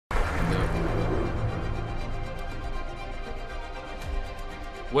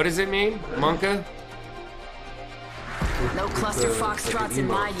What does it mean, Monka? No cluster foxtrots in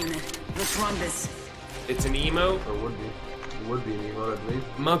my unit. Let's run this. It's an emo? Or would be. It would be an emo, I believe.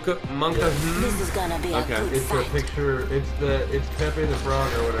 Monka, Yeah. This is gonna be a good It's fight. a picture, it's Pepe the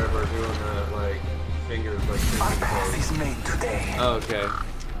Frog or whatever doing the, like, fingers, like, Our path is made today. Oh, okay.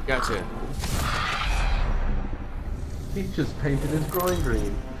 Gotcha. He just painted his groin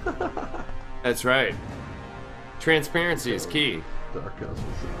green. That's right. Transparency is key Dark House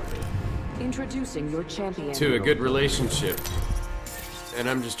Society. Introducing your champion. to a good relationship. And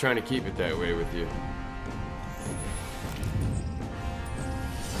I'm just trying to keep it that way with you.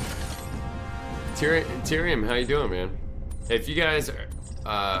 Tyrium, how you doing, man? If you guys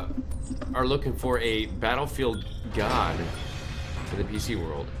are looking for a Battlefield god for the PC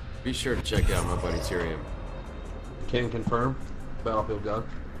world, be sure to check out my buddy Tyrium. Can confirm. Battlefield God.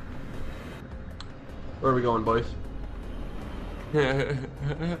 Where are we going, boys?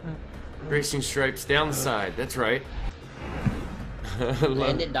 Racing stripes down the side, that's right.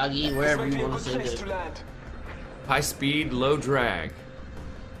 Land it, doggy, wherever you want to send it. High speed, low drag.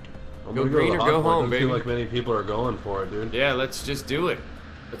 I'm Go gonna green to or the go hot home, board. Doesn't baby. seem like many people are going for it, dude. Yeah, let's just do it.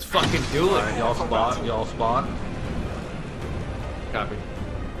 Let's fucking do it. Alright, y'all spot. Y'all spot. Copy.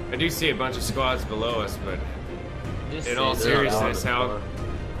 I do see a bunch of squads below us, but Just in all say they're seriousness, out.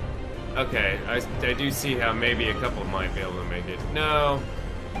 how... Okay, I do see how maybe a couple might be able to make it. No.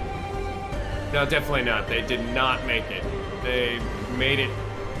 No, definitely not. They did not make it. They made it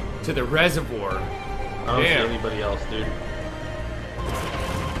to the reservoir. I don't see Damn. anybody else, dude.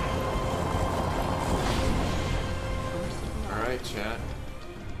 Alright, chat.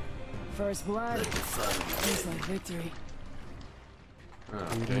 First blood. Looks like victory.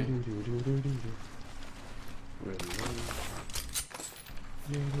 Okay.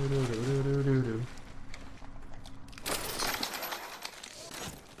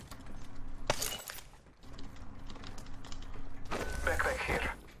 Backpack here.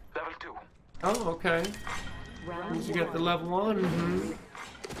 Level 2. Oh, okay. You got the level 1. Mm-hmm.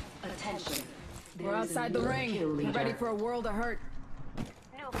 Attention. We're outside the ring. We're ready for a world of hurt.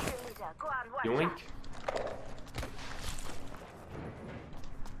 Yoink.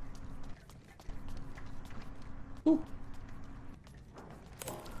 Ooh.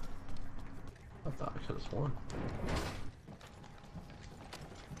 I thought I could have sworn.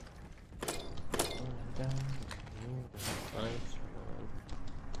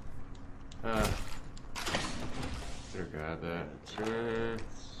 Better grab that.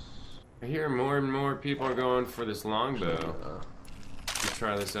 I hear more and more people are going for this longbow. Let's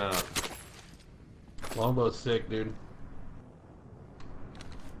try this out. Longbow's sick, dude.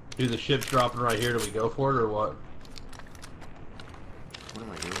 Dude, the ship's dropping right here. Do we go for it or what? What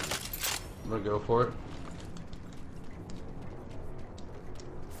am I doing? I'm gonna go for it.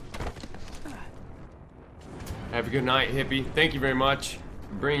 Have a good night, hippie. Thank you very much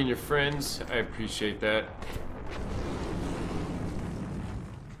for bringing your friends. I appreciate that.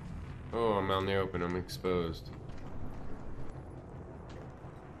 Oh, I'm out in the open. I'm exposed.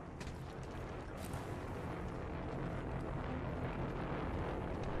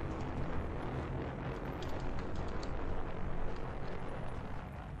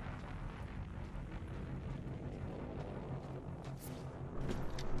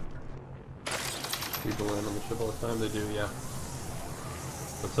 People land on the ship all the time. They do, yeah.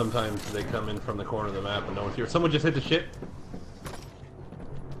 But sometimes they come in from the corner of the map and no one's here. Someone just hit the ship.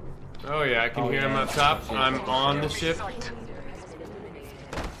 Oh yeah, I can hear him up top. I'm on the ship. Attention.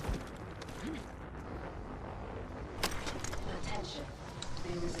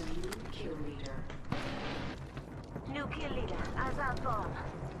 There is a new kill leader. New kill leader, as our bomb.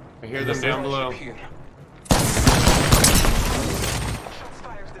 I hear them down below. Here. Shots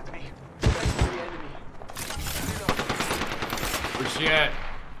fired at me. That's the enemy. Where's she at?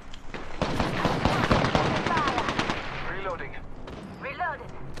 Reloading. Reloaded.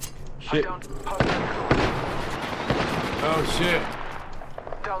 Shit. Down. Oh shit.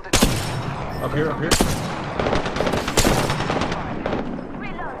 Down the Up here, up here.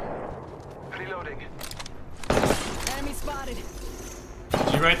 Reload. Reloading. Enemy spotted.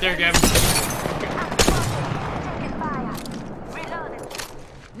 She right there, Gavin. Taking fire. Reloaded.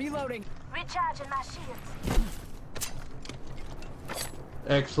 Reloading. Recharging my shields.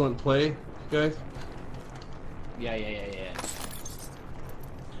 Excellent play, guys. Yeah.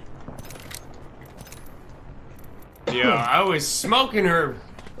 Yeah, I was smoking her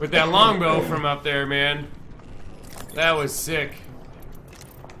with that longbow from up there, man. That was sick.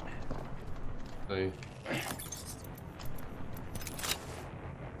 See.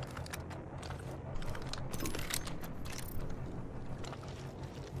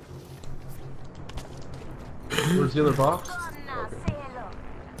 Where's the other box? Go on now, Okay. say hello.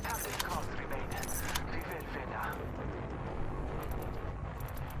 Captain cost remain. Reveal Fena.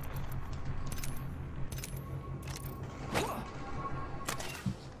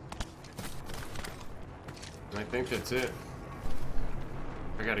 I think that's it.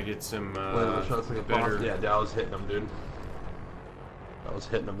 I gotta get some Wait, the shots like a better. box. Yeah, that was hitting him, dude. That was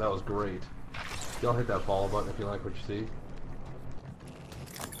hitting him. That was great. Y'all hit that follow button if you like what you see.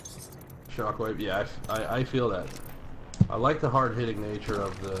 Shockwave. Yeah, I feel that. I like the hard hitting nature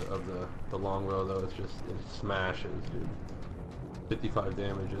of the longbow though. It's just it smashes, dude. 55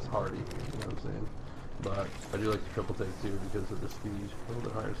 damage is hardy. You know what I'm saying? But I do like the triple take too because of the speed. A little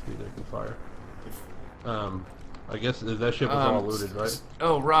bit higher speed I can fire. I guess that ship was all looted, right?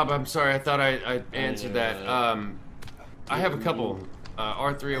 Oh, Rob, I'm sorry. I thought I answered that. I have a couple.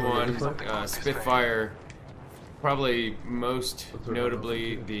 R301, Spitfire, probably most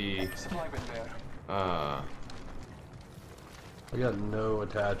notably the Supply bin there. I got no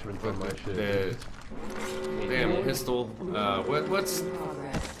attachments on my shit. the damn pistol. What's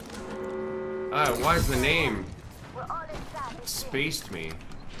why is the name We're all inside. spaced me?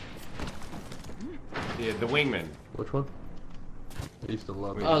 Yeah, the wingman. Which one? I used to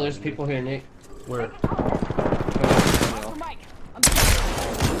love it. Oh, there's people here, Nick. Where? Oh, Mike. I'm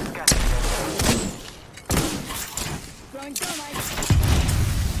throwing thermite.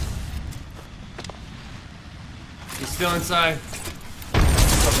 He's still inside.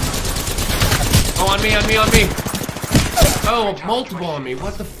 Oh, on me, on me, on me. Oh, multiple on me.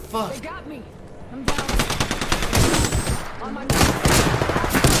 What the fuck? They got me. I'm down. On my mark.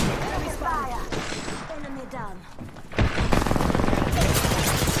 Enemy spotted. Fire. Enemy down.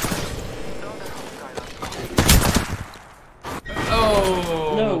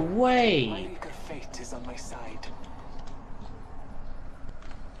 Oh. No My way! eager fate is on my side.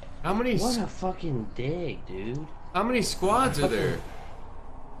 How many? What a fucking dig, dude. How many squads are there?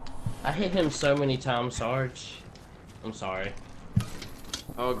 I hit him so many times, Sarge. I'm sorry.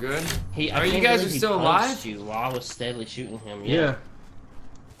 Oh, good. I Are you can't guys believe he still punched alive? You while I was steadily shooting him. Yeah.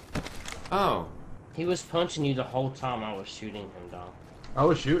 Oh. He was punching you the whole time I was shooting him, dog. I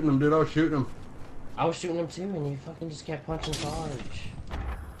was shooting him, dude. I was shooting him. I was shooting him too, and he fucking just kept punching Sarge.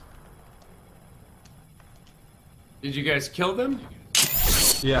 Did you guys kill them?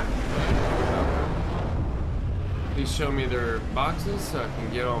 Yeah. Please show me their boxes so I can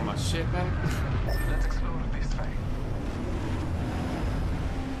get all my shit back. Let's explore this way.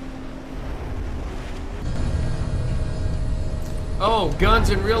 Oh, guns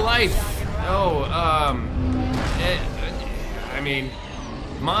in real life. Oh, I mean,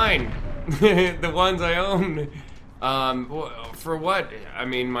 mine. The ones I own. For what? I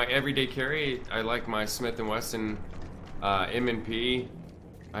mean, my everyday carry. I like my Smith & Wesson M&P.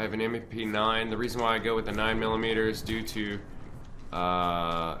 I have an M&P 9. The reason why I go with the 9mm is due to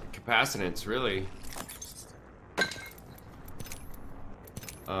capacitance, really.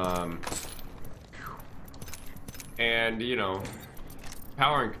 And you know,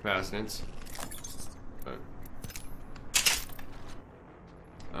 power and capacitance. But,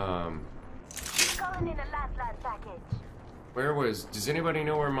 Going in a landline package. where was? Does anybody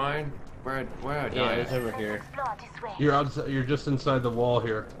know where mine? Where I Yeah, died? it's over here. Explore this way. You're outside. You're just inside the wall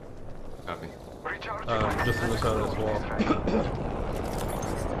here. Copy. Recharging Just on the side of this wall.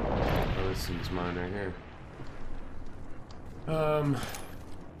 Oh, this is mine right here.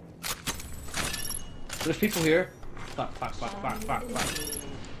 There's people here. Fuck, fuck, fuck, fuck, fuck, fuck.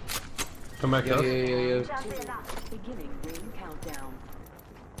 Come back Yo, up. yo, yo, yo. Jumping up. Beginning ring countdown.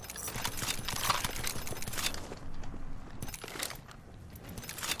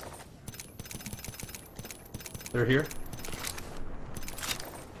 They're here.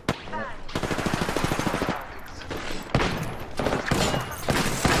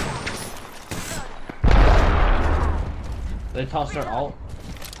 They tossed their alt.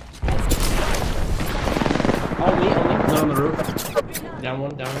 On me, on me. One on the roof. Down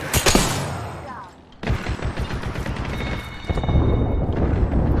one, down one.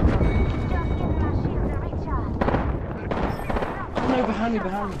 Just getting my shield to recharge. Oh no, behind me,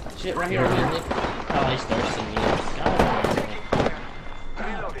 behind me. Shit, right here. Nick. Oh, he's thirsty.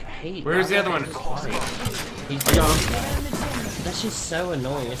 God, I hate. Where's the other one? He's I got him. That's just so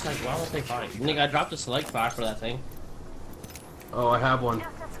annoying. It's like, why won't they fight? Nick, I dropped a select fire for that thing. Oh, I have one.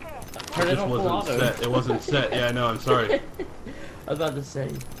 Just a script. Turn It it just on full wasn't auto. set. It wasn't set. Yeah, I know. I'm sorry. I was about to say.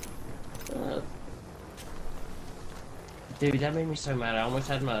 Dude, that made me so mad. I almost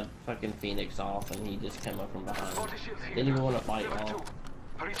had my fucking Phoenix off, and he just came up from behind. 40 shields here. Didn't even want to fight Level long.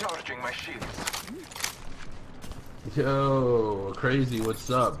 2. Recharging my shields. Yo, crazy. What's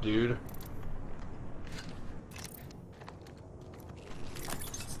up, dude?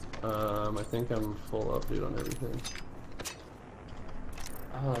 I think I'm full up, dude, on everything.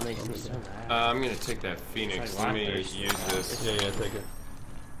 Oh, it makes me so mad. I'm gonna take that Phoenix. It's like Let me Raptors. use this. Yeah, take it.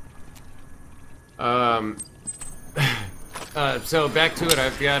 So back to it.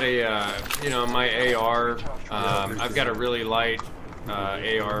 I've got a, you know, my AR. I've got a really light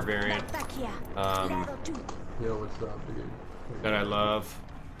AR variant Back here. um, Yo, what's up, dude? that I love.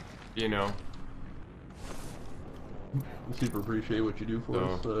 You know. Super appreciate what you do for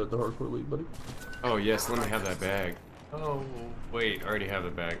us at the Hardcore League, buddy. Oh yes, let me have that bag. Oh wait, I already have the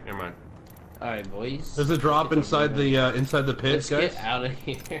bag. Never mind. Alright, boys. There's a drop inside the pit, Let's guys. get out of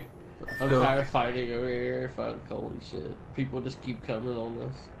here. I'm tired of fighting over here. Fuck, holy shit. People just keep coming on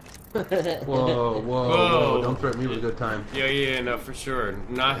us. Whoa. Don't threaten me with a good time. Yeah, no, for sure.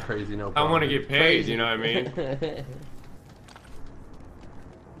 Not Crazy, no I problem. want to get paid. You know what I mean?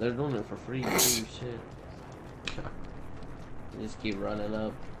 They're doing it for free too, shit. They just keep running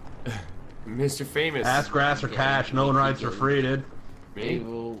up. Mr. Famous. Ass, grass, or cash. No one rides for free, dude. They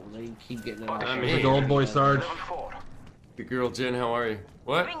Me? they keep getting out. I The mean- gold boy, Sarge. The girl Jen, how are you?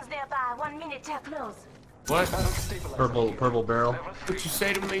 What? Rings nearby. 1 minute till close. What? Purple barrel. What'd you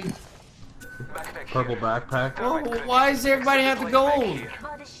say to me? Purple backpack. Oh, well, why does everybody have the gold?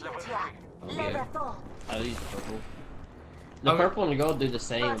 Body shield here. Level 4. I use purple. The Oh. purple and the gold do the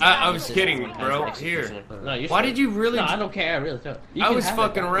same. I was kidding, bro. Here. No, you're Why straight. did you really? No, I don't care. I really don't. You I can was have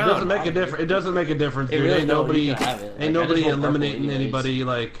fucking it. It around. doesn't make a difference. It doesn't make a difference, It dude. really Ain't don't. nobody, You can have it. Like, ain't I nobody just want purple eliminating anyways. anybody.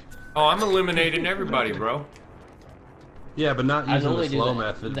 Like, Oh, I'm eliminating everybody, bro. yeah, but not I using normally the do slow the,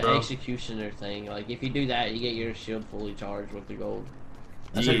 method, the bro. executioner thing. Like, if you do that, you get your shield fully charged with the gold.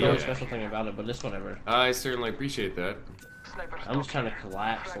 That's Yeah. like the only special thing about it, but it's whatever. I certainly appreciate that. I'm just trying to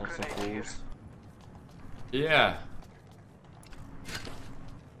collapse on some fools. Yeah.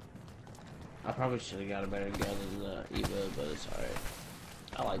 I probably should have got a better gun than Eva, but it's alright.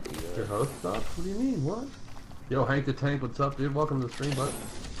 I like the Your Eva. host stuff? What do you mean? What? Yo, Hank the Tank, what's up, dude? Welcome to the stream, bud.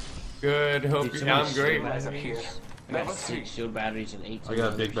 Good. Hope Dude, you. so many I'm great. shield batteries. I got 6 shield batteries and 18. I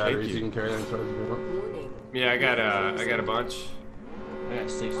got big batteries. you. You can carry that inside if you want. Yeah, I got a bunch. I got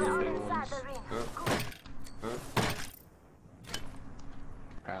 6 We're new on big inside ones. the ring. Huh? Good.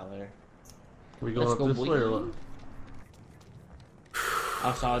 Prowler. We going Let's up go, this boy. way or what?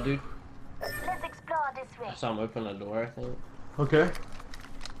 I saw a dude. Let's explore this way. I saw him open a door, I think. Okay.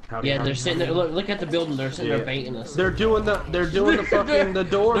 Howdy, Yeah, howdy, they're sitting howdy. there. Look at the building. They're sitting Yeah. there baiting us. They're doing the fucking the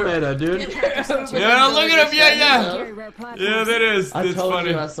door meta, dude. Yeah, look at him. Yeah. Very rare platform. Yeah, that is. I That's told funny.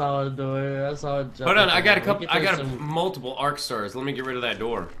 you I saw a door. I saw a jump. Hold on, I got a Look couple. at I got some- multiple arc stars. Let me get rid of that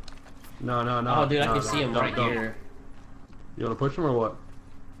door. No. Oh, dude, I no, can see him don't, right don't. here. You wanna push him or what?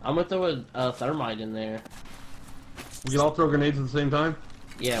 I'm gonna throw a thermite in there. We can all throw grenades at the same time.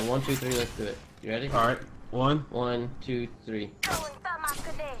 Yeah, 1, 2, 3. Let's do it. You ready? All right. 1. 1, 2, 3. Throwing thermite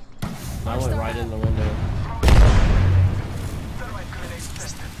grenade. I went right in the window. Thermite grenade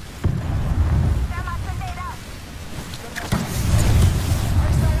out.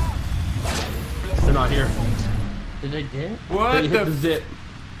 They're not here. Did they dip? What They hit the the? zip.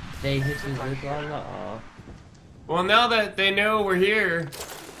 They hit the zip line? Uh-oh. Well, now that they know we're here.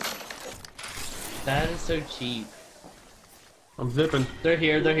 That is so cheap. I'm zipping. They're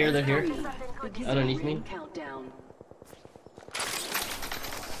here. Something good. Underneath me? Countdown.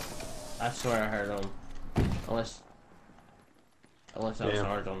 I swear I heard them. Unless I was Damn.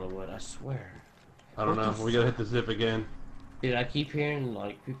 charged on the wood. I swear. I don't know. We gotta hit the zip again. Dude, I keep hearing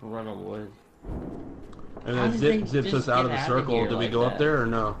like people run on wood. And How then did zip they zips just us out get of the out of circle. here Do we like go up that? there or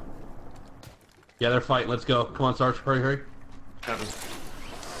no? Yeah, they're fighting. Let's go. Come on, Sarge. Hurry. How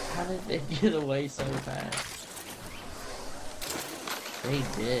did they get away so fast? They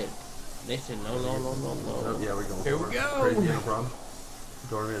did. They said no. Oh, yeah, we're going. Here for we it. go. Crazy, no problem.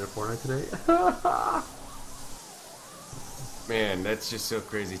 Dorming at Fortnite today. Man, that's just so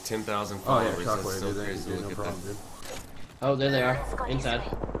crazy. 10,000 Oh yeah, followers. That's Shockwave, so dude. Thank crazy you, to dude. look No at problem, that. dude. Oh, there they are. Inside.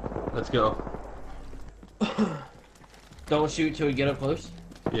 Let's go. Don't shoot till we get up close.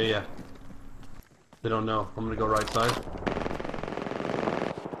 Yeah. They don't know. I'm gonna go right side.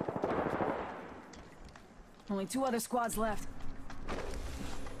 Only 2 other squads left.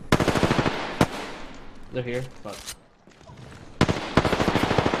 They're here. Fuck.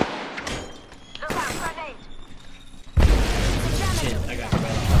 Look out, grenade. Shit, I got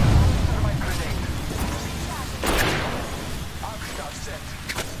red. Thermite grenade. Arc star set.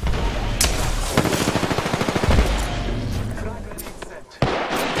 Frag grenade set.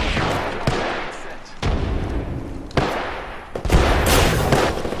 Set.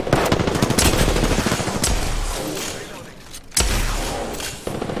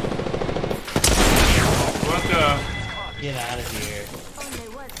 What the?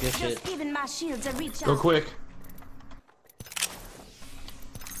 my shields a reach Go out. quick.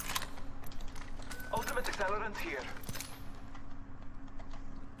 Ultimate accelerant here.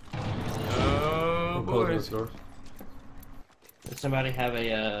 Oh, Don't close those boys. doors. Does somebody have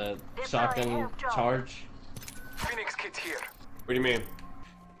a shotgun charge? Phoenix kit here. What do you mean?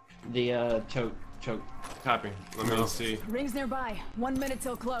 The choke. Copy. Let me No. see. Rings nearby. 1 minute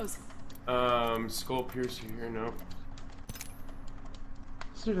till close. Skull piercer here. No.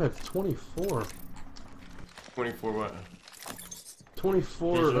 This dude had 24. 24 what?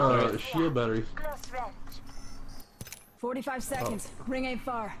 24 shield batteries. Close range. 45 seconds. Ring ain't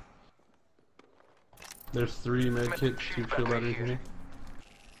far. There's 3 med kits, 2 shield batteries in here.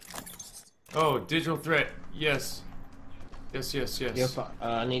 Oh, digital threat. Yes. Yes. Yo,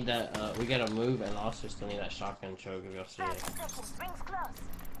 I need that. We gotta move, and also still need that shotgun choke if y'all see 30 it. seconds. Rings close.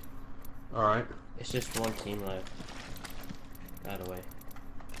 Alright. It's just one team left. That away.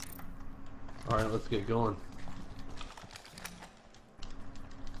 Alright, let's get going.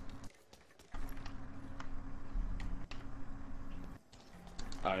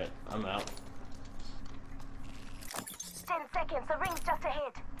 Alright, I'm out. 10 seconds. The ring's just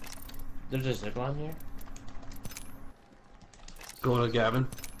ahead. There's a zipline here? Going to Gavin.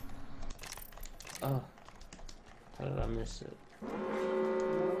 Oh. How did I miss it?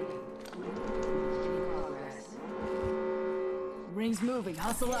 Rings moving.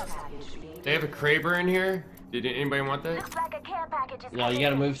 Hustle up. They have a Kraber in here. Did anybody want that? Looks like a care package is No, you coming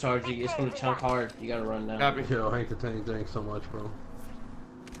gotta in. move, Sarge. It's gonna chunk hard. You gotta run now. Copy. Yo, Hank the Tank, thanks so much, bro.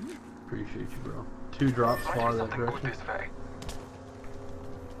 Appreciate you, bro. 2 drops far that Something good direction. this way.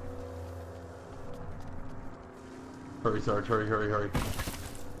 Hurry, Sarge, hurry.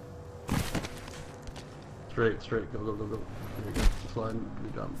 Straight, go. There you go. Slide,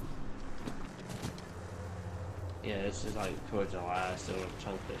 good job. Yeah, this is like towards the last. It'll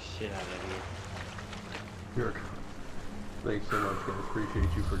chunk the shit out of you. Here. Thanks so much, guys.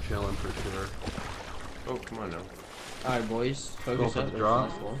 Appreciate you for chilling for sure. Oh, come on now. Alright, boys. Focus for up. the That's drop.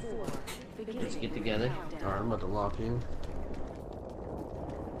 the last one. Let's get together. Alright, I'm about to lock in.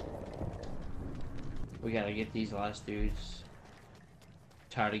 We gotta get these last dudes.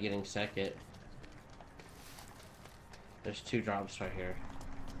 Tired of getting second. There's 2 drops right here.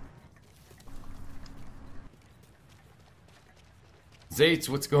 Zates,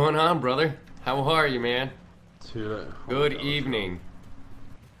 what's going on, brother? How are you, man? Dude, Good evening.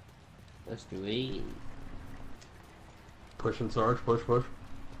 Let's do it. Pushing Sarge, push.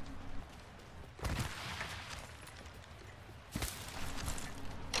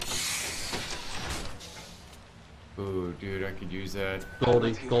 Ooh, dude, I could use that. Gold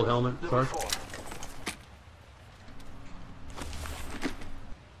helmet, Level Sarge. 4.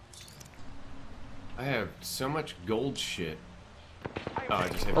 I have so much gold shit. Oh, I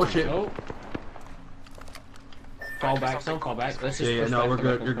just hit. Oh shit. Oh. Fall back, some fall back. Let's just Yeah, push no, back we're the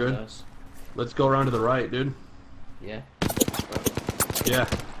good, weapon you're from good. us. Let's go around to the right, dude. Yeah. Yeah.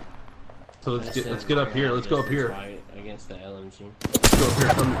 So let's get up here. Let's go up here. Right against the LMG. Let's go up here.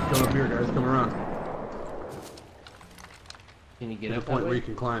 Come up here, guys. Come around. Can you get There's a up point that where way? you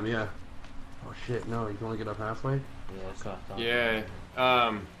can climb. Yeah. Oh shit! No, you can only get up halfway. Yeah, that's what I thought.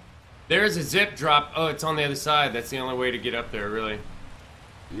 Yeah. There's a zip drop. Oh, it's on the other side. That's the only way to get up there, really.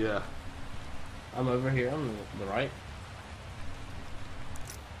 Yeah. I'm over here on the right.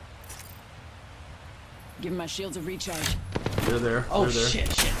 Give my shields a recharge. They're there. Oh They're there. shit.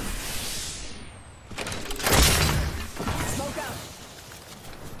 Smoke out.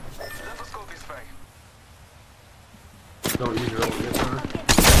 Let us go this way. Don't use your ult yet, sir.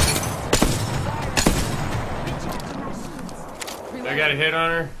 I got a hit on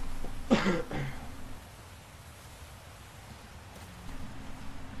her.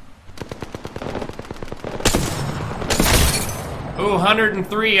 Ooh,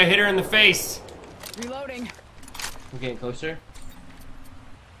 103. I hit her in the face. Reloading. I'm getting closer.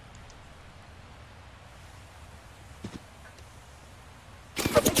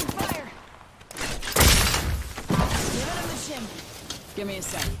 Taking fire. Give it him the shim. Give me a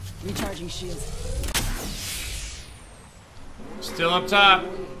sec. Recharging shields. Still up top.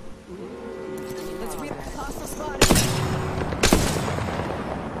 Let's hostile spotted.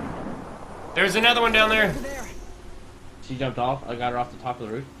 There's another one down there. Over there. She jumped off. I got her off the top of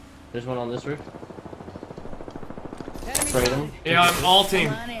the roof. There's one on this roof. Enemy Spray them. spotted. Yeah, I'm alting.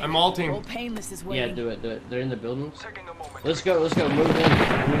 Come on in. I'm alting. Old Painless is Yeah, waiting. do it. They're in the buildings. Taking a moment. Let's go. Move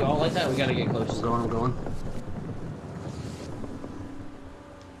in. We all like that. We gotta get close. I'm going.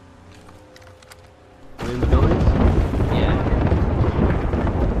 Are they in the buildings? Yeah.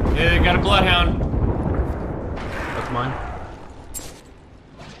 Yeah, they got a bloodhound. That's mine.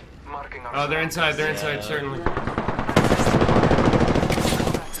 Marking our Oh, they're inside, certainly.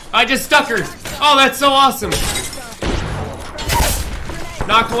 I just stuck her! Oh, that's so awesome!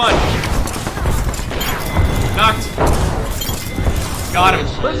 Knocked one. Knocked. Got him.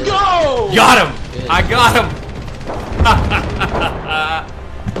 Let's go! Got him! I got him!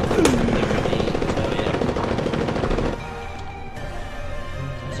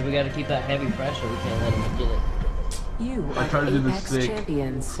 So we gotta keep that heavy pressure, we can't let him get it. You I are tried to the do the Apex sick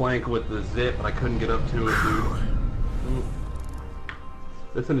champions. flank with the zip, and I couldn't get up to it, dude.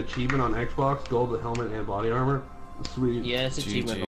 That's an achievement on Xbox, gold, the helmet, and body armor. Sweet. Yeah, it's achievement.